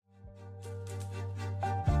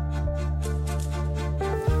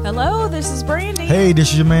Hello, this is Brandy. Hey,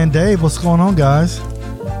 this is your man Dave. What's going on, guys?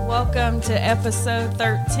 Welcome to episode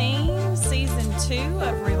 13, season 2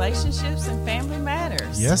 of Relationships and Family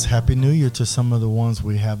Matters. Yes, Happy New Year to some of the ones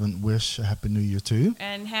we haven't wished Happy New Year to.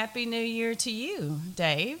 And Happy New Year to you,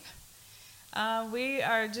 Dave. We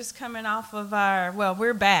are just coming off of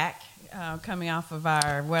we're back, coming off of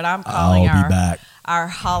what I'm calling our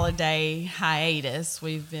holiday hiatus.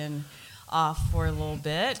 We've been off for a little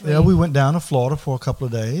bit. We went down to Florida for a couple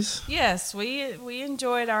of days. Yes, we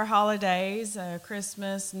enjoyed our holidays,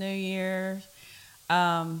 Christmas, New Year.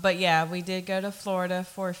 But yeah, we did go to Florida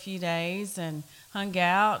for a few days and hung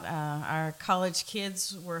out. Our college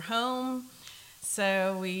kids were home,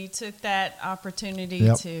 so we took that opportunity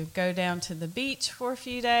to go down to the beach for a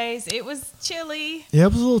few days. It was chilly. Yeah,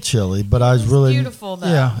 it was a little chilly, but it was really beautiful though.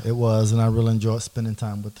 Yeah, it was, and I really enjoyed spending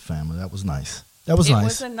time with the family. That was nice. It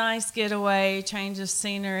was a nice getaway, change of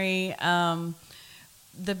scenery.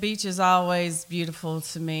 The beach is always beautiful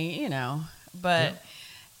to me, but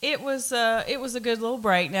it was a good little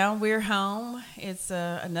break. Now we're home. It's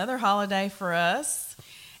another holiday for us,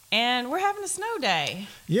 and we're having a snow day.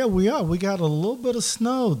 Yeah, we are. We got a little bit of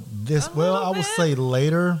snow I would say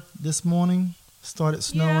later this morning. Started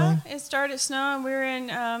snowing. Yeah, it started snowing. We're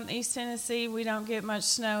in East Tennessee. We don't get much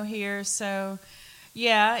snow here, so.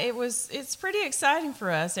 Yeah, it's pretty exciting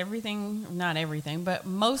for us. Not everything, but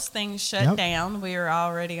most things shut down. We are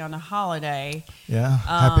already on a holiday. Yeah,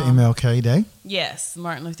 happy MLK Day. Yes,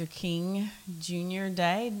 Martin Luther King Jr.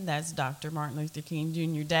 Day. That's Dr. Martin Luther King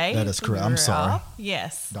Jr. Day. That is correct. I'm sorry.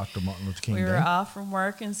 Yes. Dr. Martin Luther King Day. We were off from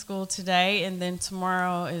work and school today, and then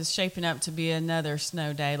tomorrow is shaping up to be another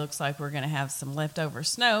snow day. Looks like we're going to have some leftover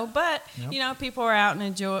snow, but, people are out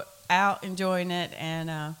enjoying it,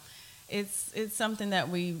 and It's something that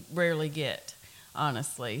we rarely get,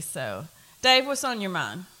 honestly. So, Dave, what's on your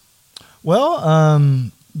mind?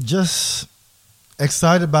 Well, just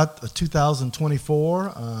excited about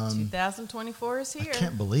 2024. 2024 is here. I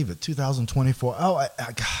can't believe it. 2024. Oh,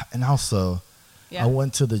 and also, I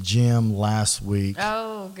went to the gym last week.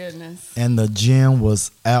 Oh, goodness. And the gym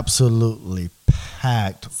was absolutely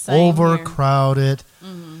packed, overcrowded.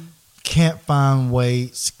 Mm-hmm. Can't find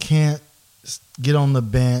weights, can't get on the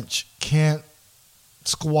bench, can't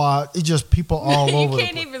squat. It's just people all over. You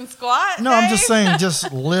can't even squat? No, Dave? I'm just saying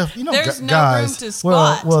just lift. There's no guys, room to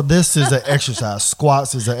squat. Well, this is an exercise.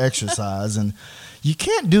 Squats is an exercise. And you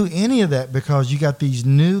can't do any of that because you got these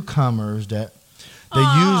newcomers that they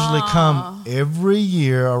usually come every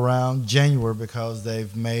year around January because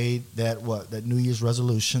they've made that New Year's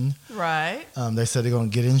resolution. Right. They said they're going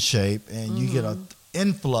to get in shape, and you get a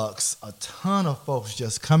ton of folks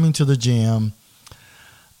just coming to the gym,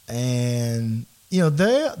 and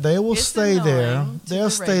they will stay there. They'll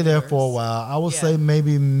stay there for a while. I would say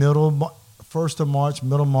maybe middle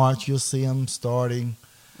March, you'll see them starting.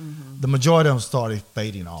 Mm-hmm. The majority of them started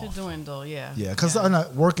fading off. To dwindle, yeah. Yeah, because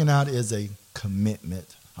working out is a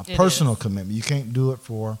commitment, personal commitment. You can't do it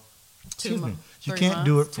for 2 months. You can't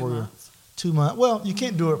do it for 2 months. Well, you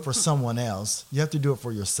can't do it for someone else. You have to do it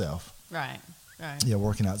for yourself. Right. Yeah,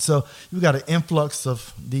 working out. So we got an influx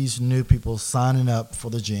of these new people signing up for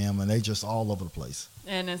the gym, and they just all over the place.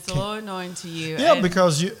 And it's a little annoying to you. Yeah,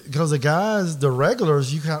 because the guys, the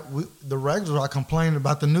regulars are complaining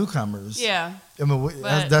about the newcomers. Yeah. I mean,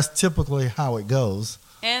 that's typically how it goes.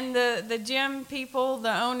 And the gym people,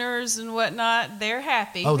 the owners and whatnot, they're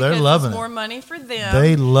happy. Oh, they're loving it's more money for them.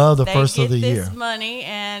 They love the first of the year. They get this money,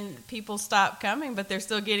 and people stop coming, but they're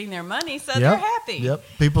still getting their money, so they're happy. Yep.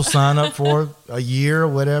 People sign up for a year or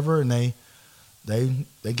whatever, and they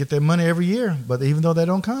get their money every year, but even though they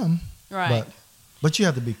don't come. Right. But you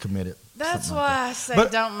have to be committed. That's why I say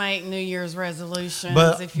don't make New Year's resolutions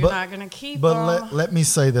if you're not going to keep them. But let me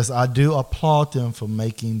say this. I do applaud them for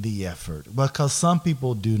making the effort because some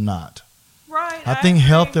people do not. Right. I think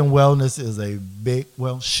health and wellness is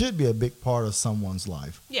should be a big part of someone's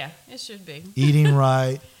life. Yeah, it should be. Eating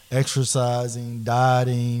right, exercising,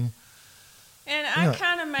 dieting. And I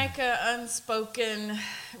kind of make an unspoken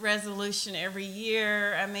resolution every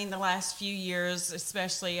year. I mean, the last few years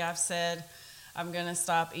especially, I've said I'm going to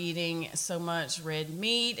stop eating so much red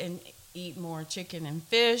meat and eat more chicken and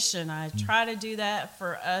fish, and I try to do that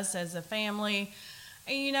for us as a family.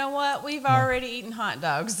 And you know what? We've already eaten hot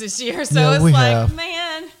dogs this year, so it's like,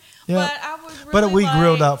 man. Yeah. But I would really But we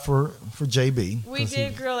grilled out for JB. We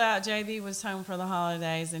did grill out. JB was home for the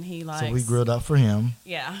holidays, and he likes. So we grilled out for him.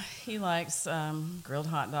 Yeah, he likes grilled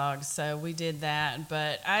hot dogs, so we did that.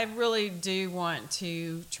 But I really do want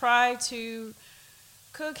to try to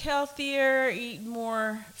cook healthier, eat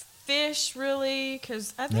more fish, really,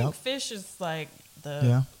 because I think fish is like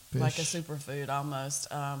like a superfood almost.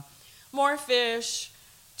 More fish,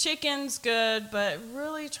 chicken's good, but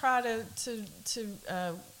really try to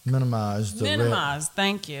minimize the minimize.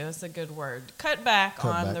 Thank you, it's a good word. Cut back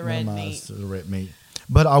on the red meat. The red meat.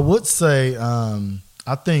 But I would say,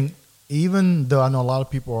 I think even though I know a lot of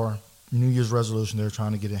people are New Year's resolution, they're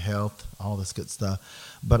trying to get in health, all this good stuff.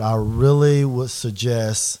 But I really would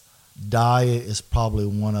suggest diet is probably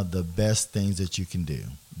one of the best things that you can do.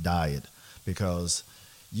 Diet, because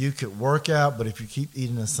you could work out, but if you keep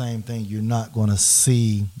eating the same thing, you're not going to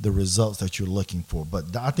see the results that you're looking for.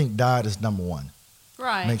 But I think diet is number one.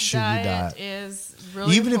 Right. Make sure you diet. Is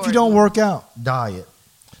really even important. if you don't work out, diet.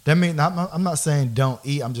 That means I'm not saying don't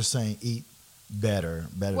eat. I'm just saying eat better.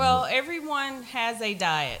 Well, everyone has a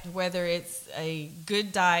diet, whether it's a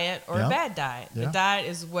good diet or a bad diet. Yeah. The diet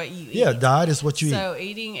is what you eat. Yeah, diet is what you eat. So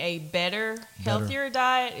eating a better, healthier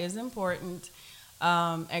diet is important.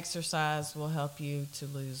 Exercise will help you to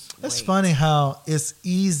lose weight. It's funny how it's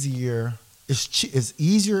easier. It's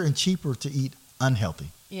easier and cheaper to eat unhealthy.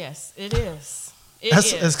 Yes, it is.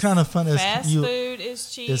 It's kind of funny. Fast food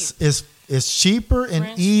is cheap. It's cheaper and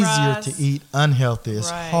French easier fries. to eat unhealthy. It's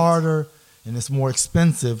harder and it's more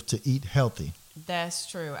expensive to eat healthy. That's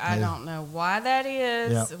true. I don't know why that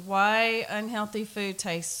is. Yeah. Why unhealthy food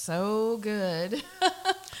tastes so good.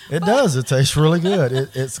 It does. It tastes really good.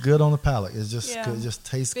 It's good on the palate. It's just good. It just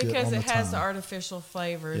tastes good on the tongue. Because it has the artificial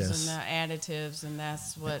flavors and the additives, and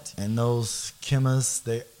that's what. And those chemists,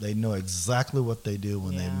 they know exactly what they do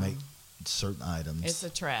when they make certain items. It's a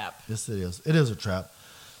trap. Yes, it is. It is a trap.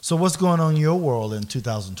 So what's going on in your world in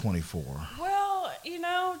 2024? Well,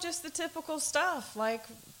 just the typical stuff like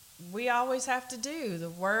we always have to do, the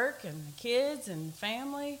work and the kids and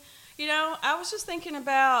family. I was just thinking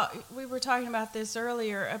we were talking about this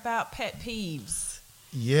earlier, about pet peeves.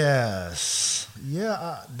 Yes.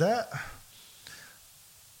 Yeah, that...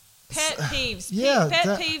 Pet peeves. Yeah,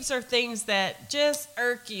 pet peeves are things that just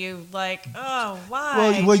irk you. Like, oh,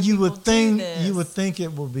 why? Well, you would think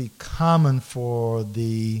it would be common for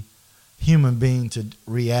the human being to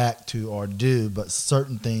react to or do, but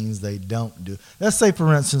certain things they don't do. Let's say,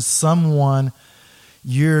 for instance,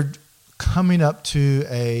 you're coming up to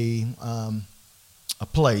a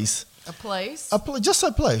place. A place?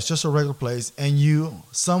 Just a regular place, and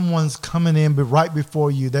someone's coming in, but right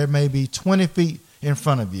before you, there may be 20 feet in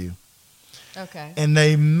front of you. Okay. And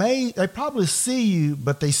they probably see you,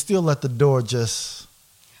 but they still let the door just...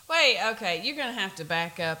 Wait, okay, you're going to have to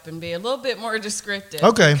back up and be a little bit more descriptive.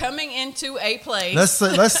 Okay. You're coming into a place. Let's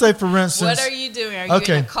say for instance... What are you doing? Are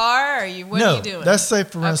you in a car? What are you doing? Let's say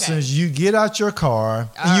for instance, you get out your car,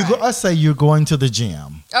 and let's say you're going to the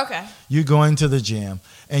gym. Okay. You're going to the gym,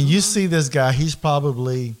 and you see this guy, he's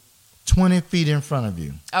probably 20 feet in front of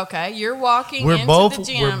you. Okay, you're walking into the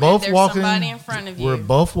gym, and there's somebody in front of you. We're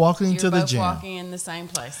both walking to the gym. You're both walking in the same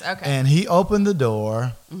place. Okay. And he opened the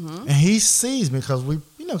door, and he sees me because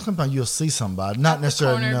sometimes you'll see somebody, not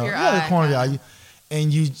necessarily the corner of your eye,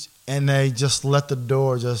 and they just let the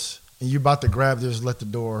door and you're about to grab, just let the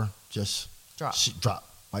door just drop,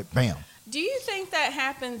 like bam. Do you think that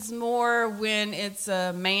happens more when it's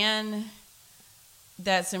a man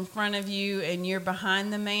that's in front of you and you're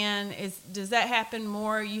behind the man? Does that happen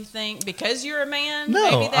more, you think, because you're a man?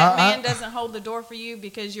 No, maybe that man doesn't hold the door for you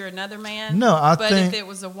because you're another man. No, but if it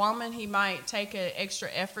was a woman, he might take an extra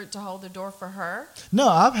effort to hold the door for her. No,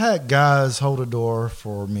 I've had guys hold the door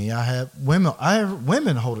for me. I have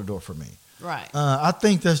women hold the door for me. Right. I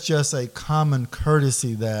think that's just a common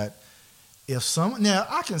courtesy that now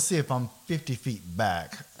I can see if I'm 50 feet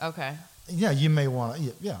back. Okay. Yeah, you may want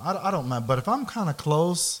to. Yeah, I don't mind. But if I'm kind of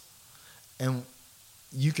close, and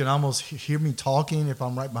you can almost hear me talking if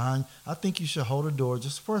I'm right behind, I think you should hold the door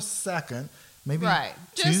just for a second, maybe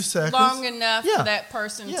 2 seconds, long enough for that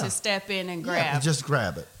person to step in and grab. Yeah, just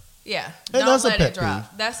grab it. Yeah, don't let it drop.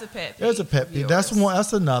 Peeve. That's a pet peeve. There's a pet peeve. That's one.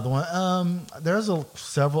 That's another one. There's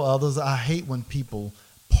several others. I hate when people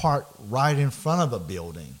park right in front of a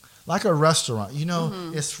building. Like a restaurant,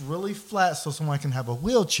 it's really flat so someone can have a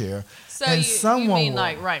wheelchair. So you mean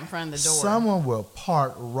like right in front of the door? Someone will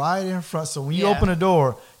park right in front. So when you open the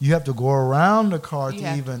door, you have to go around the car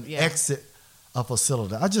to even exit a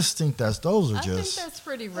facility. I just think I think that's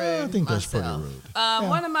pretty rude. I think that's pretty rude.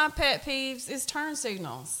 One of my pet peeves is turn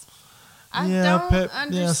signals. I Yeah, don't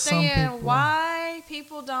understand people. why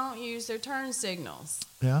people don't use their turn signals.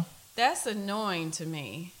 Yeah. That's annoying to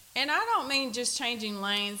me. And I don't mean just changing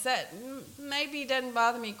lanes. That maybe doesn't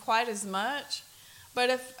bother me quite as much. But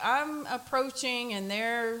if I'm approaching and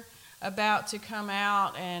they're about to come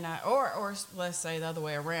out, and or let's say the other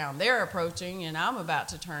way around, they're approaching and I'm about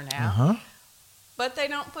to turn out. Uh-huh. but they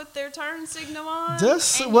don't put their turn signal on.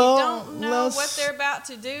 Just, and well, you don't know let's- what they're about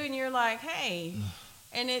to do, and you're like, hey.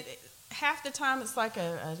 And half the time it's like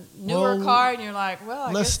a newer Well, car, and you're like, well,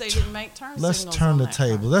 I guess they didn't make turn signals. Let's turn on the that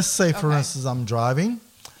table. car. Let's say, for Okay. instance, I'm driving.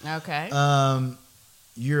 Okay.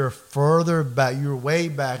 You're further back. You're way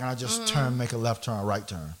back, and I just Mm-hmm. turn, make a left turn, a right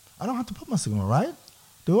turn. I don't have to put my signal, right?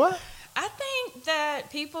 Do I? I think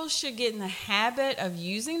that people should get in the habit of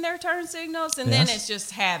using their turn signals, and then Yes. it's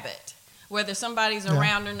just habit, whether somebody's Yeah,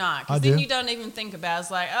 around or not. I Because then do. you don't even think about it.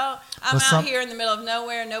 It's like, oh, I'm But out here in the middle of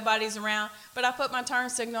nowhere, nobody's around, but I put my turn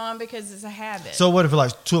signal on because it's a habit. So what if it's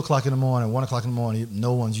like 2 o'clock in the morning, 1 o'clock in the morning,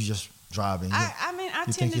 no one's, you just driving? I mean, I you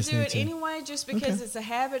tend think to you do need it to? anyway, just because Okay. it's a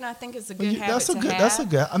habit, and I think it's a Well, good habit that's a to good. have. That's a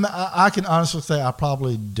good. I mean, I can honestly say I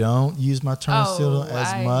probably don't use my turn signal as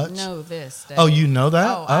I much. know this. Dave. Oh, you know that?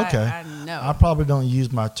 Oh, Okay. I know. I probably don't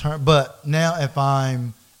use my turn, but now if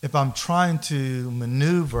I'm trying to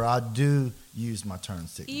maneuver, I do use my turn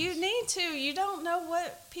signal. You need to. You don't know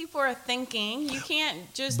what people are thinking. You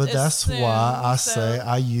can't just. But that's assume. why I So- say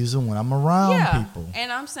I use them when I'm around yeah, people.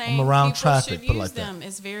 and I'm saying around people traffic, should put it use like that. them.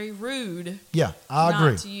 It's very rude. Yeah, I not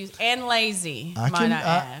agree. To use, and lazy. I might can. I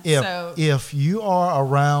add. If So if you are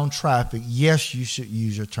around traffic, yes, you should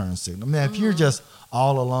use your turn signal. I mean, if Mm-hmm. you're just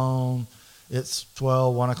all alone, it's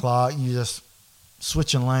 12, 1 o'clock, you just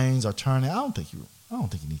switching lanes or turning. I don't think you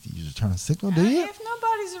need to use your turn signal, do you? if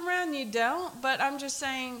nobody's around, you don't. But I'm just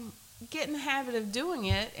saying, get in the habit of doing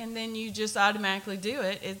it, and then you just automatically do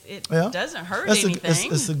it. It Yeah. doesn't hurt It's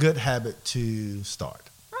anything. it's a good habit to start.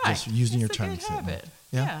 right. Just using It's your a turn good signal. habit.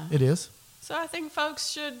 Yeah, it is. So I think folks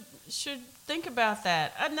should think about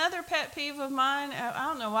that. Another pet peeve of mine, I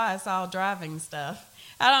don't know why it's all driving stuff.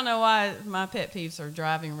 I don't know why my pet peeves are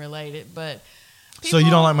driving related, but So you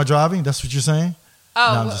don't like my driving? That's what you're saying?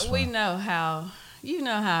 Oh, No, I'm just we fine. know how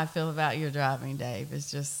I feel about your driving, Dave.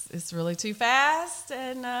 It's really too fast,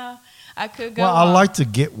 and I could go. Well, I on. like to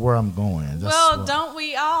get where I'm going. That's Well, what- don't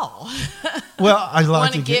we all? Well, I like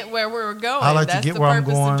want to to get where we're going. I like That's to get the where I'm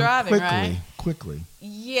purpose going of driving, right? quickly.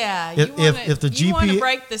 Yeah. If the you want to GPS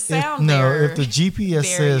break the sound no, barrier. if the GPS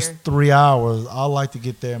says barrier. 3 hours, I like to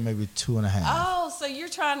get there maybe 2.5. Oh, so you're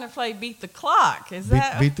trying to play beat the clock? Is beat,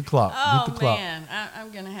 that beat the clock. Oh beat the clock. man,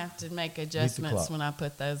 I'm gonna have to make adjustments clock. when I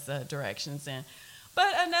put those directions in.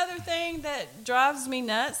 But another thing that drives me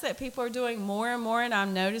nuts that people are doing more and more, and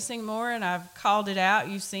I'm noticing more, and I've called it out.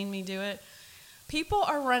 You've seen me do it. People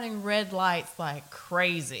are running red lights like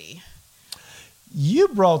crazy. You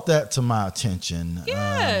brought that to my attention.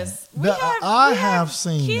 Yes, I have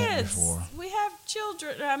seen kids. that before. We have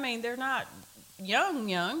children. I mean, they're not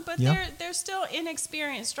young, but Yeah. they're still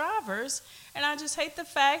inexperienced drivers. And I just hate the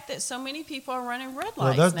fact that so many people are running red Well,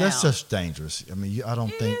 lights that's now. just dangerous. I mean, I don't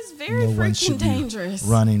It think is very no one freaking should be dangerous.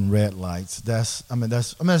 running red lights. That's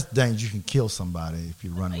dangerous. You can kill somebody if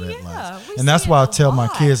you run red Yeah, lights. we And that's see why I it a tell my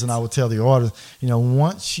lot. kids, and I would tell the orders,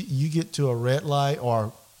 once you get to a red light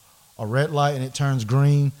or a red light and it turns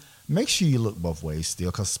green, make sure you look both ways still,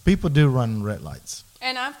 because people do run red lights.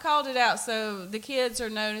 And I've called it out, so the kids are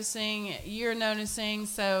noticing, you're noticing,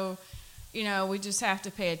 so we just have to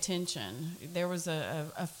pay attention. There was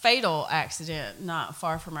a fatal accident not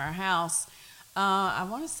far from our house. I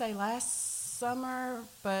want to say last summer,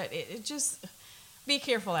 but it just be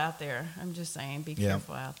careful out there. I'm just saying, be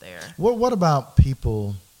careful out there. What about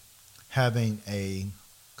people having a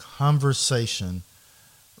conversation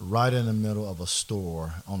right in the middle of a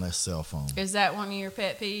store on their cell phone? Is that one of your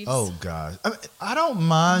pet peeves? Oh, God. I don't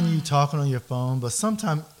mind you talking on your phone, but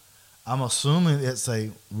sometimes I'm assuming it's a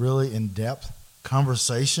really in-depth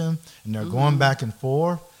conversation, and they're going back and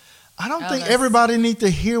forth. I don't think everybody needs to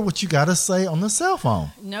hear what you got to say on the cell phone.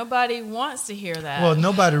 Nobody wants to hear that. Well,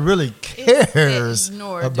 nobody really cares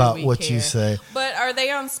nor do about we what you care. say. But are they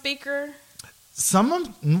on speaker? Some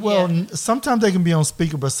of them, sometimes they can be on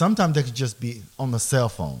speaker, but sometimes they can just be on the cell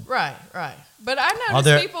phone. Right. But I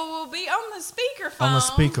notice people will be on the speakerphone. On the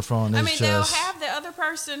speakerphone, I it's mean, they'll just- have the other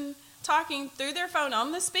person talking through their phone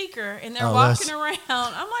on the speaker, and they're Oh, walking around.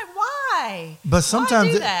 I'm like, why? But sometimes,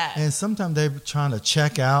 why do that? sometimes they're trying to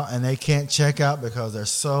check out, and they can't check out because they're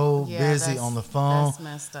so busy that's- on the phone. That's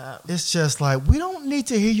messed up. It's just like, we don't need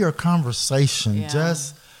to hear your conversation. Yeah.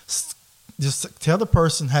 Just tell the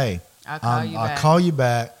person, hey, I'll call you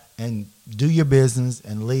back and do your business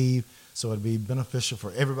and leave, so it'll be beneficial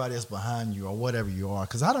for everybody that's behind you or whatever you are,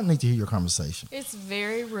 because I don't need to hear your conversation. It's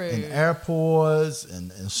very rude. In airports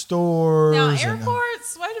and stores. Now, and-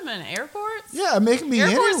 airports, wait a minute, airports? yeah, it can be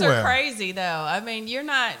Airports anywhere. are crazy, though. I mean, you're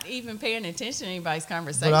not even paying attention to anybody's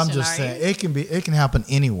conversation, But I'm just are saying, you? it can happen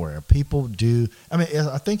anywhere. People do. I mean,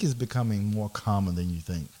 I think it's becoming more common than you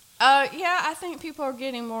think. Yeah, I think people are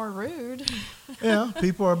getting more rude. Yeah,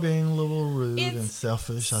 people are being a little rude and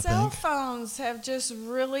selfish, I Cell think. phones have just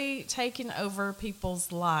really taken over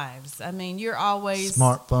people's lives. I mean, you're always...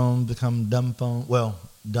 Smartphones become dumb phone. Well,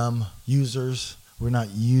 dumb users. We're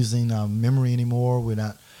not using our memory anymore. We're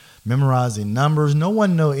not memorizing numbers. No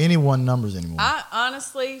one knows anyone's numbers anymore. I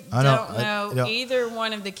honestly don't know either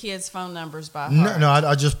one of the kids' phone numbers by heart. No,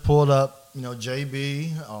 I just pulled up,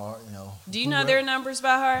 JB or, Do you know their numbers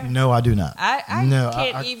by heart? No, I do not. I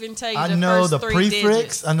can't even tell you the first three prefix.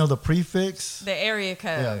 digits. I know the prefix. The area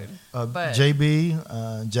code. Yeah. But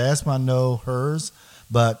JB, Jasmine, I know hers,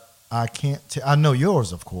 but I can't I know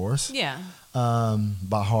yours, of course. Yeah.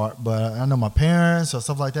 By heart, but I know my parents or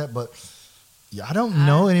stuff like that, but yeah, I don't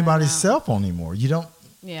know anybody's cell phone anymore. You don't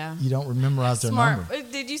memorize their number.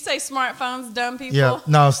 Did you say smartphones, dumb people? Yeah,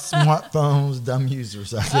 no, smartphones, dumb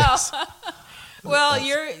users, I guess. Well,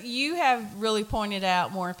 you have really pointed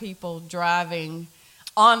out more people driving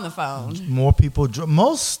on the phone. More people.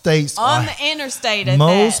 Most states on the interstate.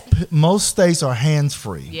 Most states are hands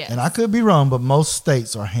free. Yes. And I could be wrong, but most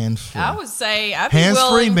states are hands free. I would say I'd be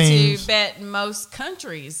willing to bet most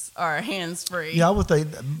countries are hands free. Yeah, I would say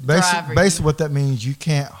basically what that means, you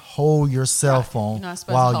can't hold your cell phone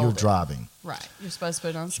while you're driving. Right. You're supposed to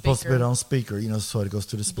put it on speaker. Supposed to put it on speaker, so it goes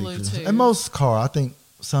to the speaker. Bluetooth. And most cars, I think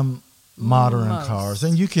some modern cars,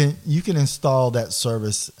 and you can install that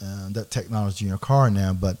service, that technology in your car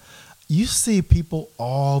now, but you see people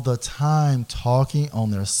all the time talking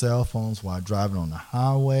on their cell phones while driving on the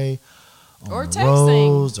highway, on the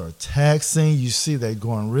roads, or texting. You see they're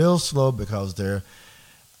going real slow because they're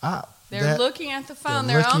looking at the phone.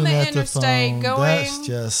 They're on the interstate going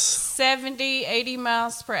 70, 80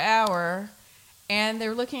 miles per hour, and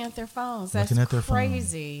they're looking at their phones. That's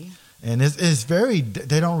crazy. And it's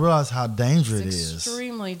they don't realize how dangerous it is.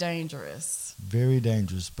 Extremely dangerous. Very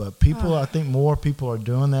dangerous. But people, I think more people are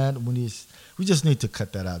doing that. We just need to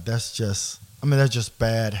cut that out. That's just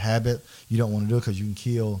bad habit. You don't want to do it because you can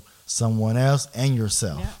kill someone else and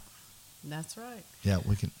yourself. Yeah, that's right. Yeah,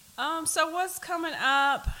 we can. So what's coming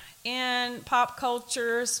up in pop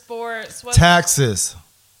culture, sports? Taxes.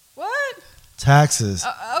 What? Taxes.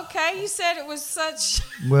 Okay, you said it was such.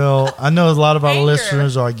 Well, I know a lot of our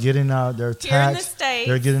listeners are getting out their tax. Here in the States.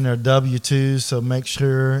 They're getting their W-2s, so make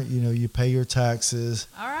sure you pay your taxes.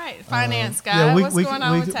 All right, finance guy. What's going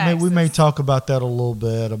on with taxes? We may talk about that a little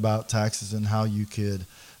bit, about taxes and how you could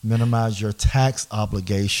minimize your tax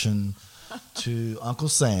obligation to Uncle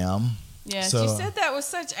Sam. Yeah, you said that with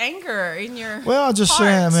such anger in your Well, I'm just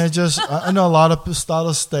saying, I know a lot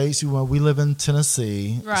of states. We live in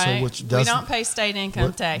Tennessee, right? We don't pay state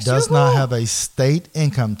income tax. Does not have a state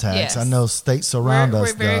income tax. Yes. I know states around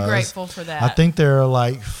us. We're very grateful for that. I think there are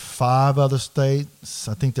like 5 other states.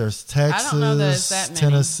 I think there's Texas, I don't know there's that many.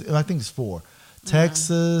 Tennessee. I think it's 4.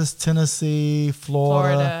 Texas, Tennessee,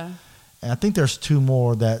 Florida. And I think there's 2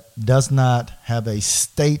 more that does not have a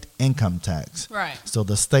state income tax. Right. So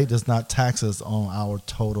the state does not tax us on our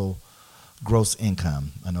total gross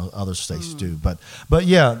income. I know other states do. But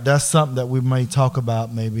yeah, that's something that we may talk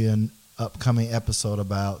about maybe in an upcoming episode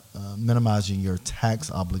about minimizing your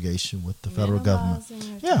tax obligation with the federal government.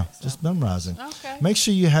 Just minimizing. Okay. Make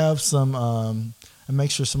sure you have some and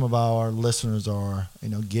make sure some of our listeners are,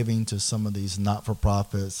 giving to some of these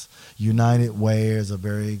not-for-profits. United Way is a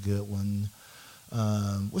very good one.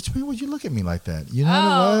 Which mean, would you look at me like that?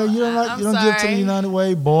 United Way, you don't give to the United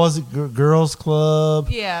Way. Boys, Girls Club.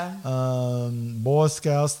 Yeah. Boy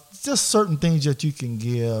Scouts. Just certain things that you can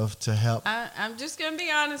give to help. I'm just going to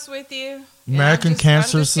be honest with you. American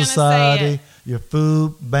Cancer Society, your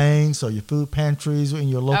food banks or your food pantries in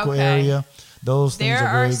your local area. Those things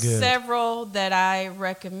are very good. There are several that I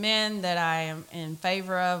recommend that I am in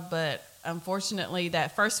favor of, but unfortunately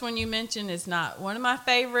that first one you mentioned is not one of my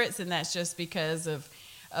favorites, and that's just because of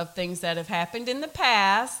things that have happened in the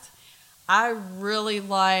past. I really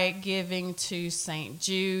like giving to St.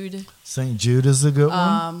 Jude. St. Jude is a good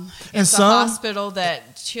one. It's a hospital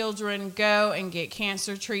that children go and get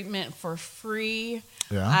cancer treatment for free.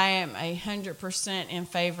 Yeah. I am 100% in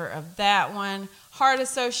favor of that one. Heart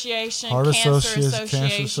Association, Cancer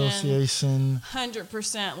Association,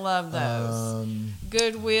 100% love those.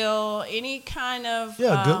 Goodwill, any kind of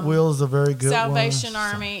Goodwill is a very good Salvation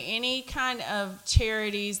one. Army, any kind of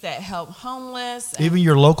charities that help homeless. Even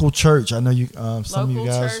your local church, I know you. Some of you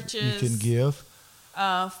guys churches, you can give.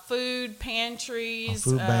 Food pantries.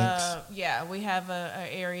 Food banks. Yeah, we have an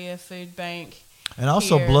area food bank. And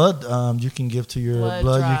also here. Blood, you can give to your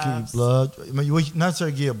blood. You can give blood. I mean, you not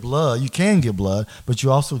necessarily give blood. You can give blood, but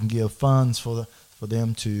you also can give funds for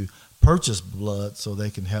them to purchase blood so they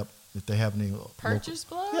can help if they have any purchase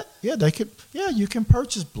blood. Yeah, they could. Yeah, you can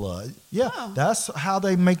purchase blood. Yeah, Oh. that's how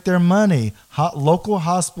they make their money. Local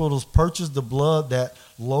hospitals purchase the blood that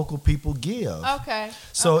local people give. Okay.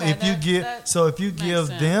 So okay, if you give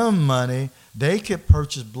sense. them money, they could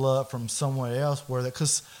purchase blood from somewhere else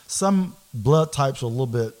because some blood types are a little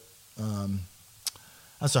bit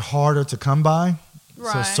harder to come by.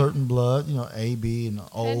 Right. So certain blood, A, B, and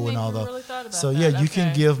O, Hadn't and all even that. really thought about So that. you can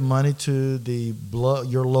Okay. give money to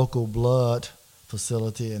your local blood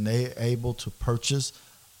facility, and they able to purchase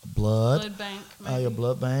blood bank. your Maybe.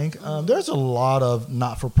 blood bank. There's a lot of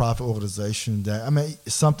not-for-profit organizations that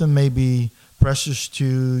something may be precious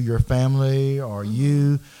to your family or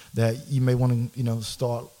you that you may want to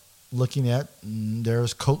start looking at.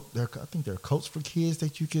 There's I think there are coats for kids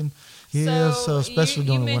that you can give. So especially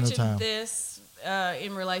during the wintertime. You mentioned this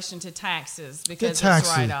in relation to taxes because taxes.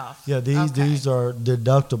 it's write-off. Yeah, these are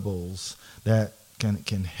deductibles that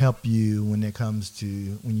can help you when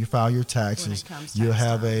you file your taxes. You'll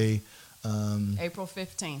have a April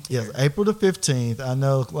 15th. Yes, April the 15th. I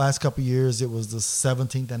know the last couple of years it was the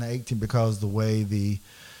 17th and the 18th because the way it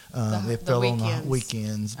fell on the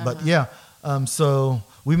weekends. Uh-huh. But yeah, so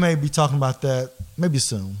we may be talking about that maybe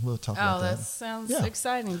soon. We'll talk about that. Oh, that sounds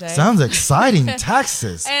exciting, Dave. Sounds exciting.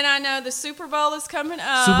 Taxes. And I know the Super Bowl is coming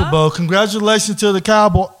up. Super Bowl. Congratulations to the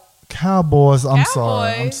Cowboys. I'm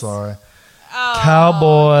sorry. Oh,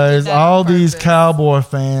 Cowboys. All these purpose. Cowboy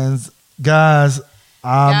fans, guys.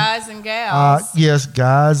 Guys and gals. Yes,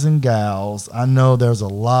 guys and gals. I know there's a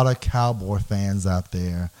lot of Cowboy fans out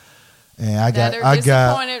there. And I got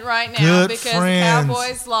disappointed right now good because friends. the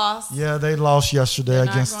Cowboys lost. Yeah, they lost yesterday They're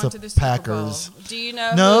not against going the to the Super Packers. Bowl. Do you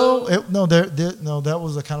know? No, that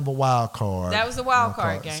was a kind of a wild card. That was a wild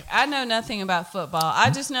card game. I know nothing about football.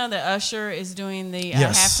 I just know that Usher is doing the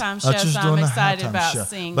halftime show, Usher's so I'm doing the excited halftime about show.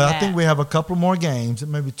 seeing But that. I think we have a couple more games,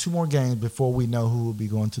 maybe 2 more games before we know who will be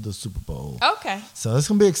going to the Super Bowl. Okay. So it's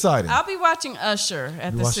going to be exciting. I'll be watching Usher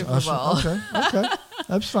at the Super Bowl. Okay.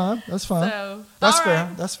 That's fine. So, That's all fair.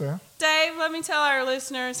 right. That's fair. Dave, let me tell our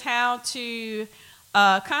listeners how to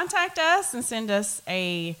contact us and send us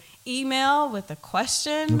a email with a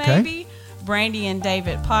question, maybe. Brandy and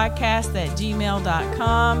David podcast at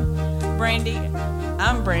gmail.com. Brandy,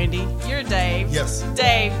 I'm Brandy. You're Dave. Yes.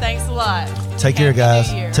 Dave, thanks a lot. Take care,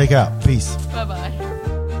 guys. New Year. Take out. Peace. Bye-bye.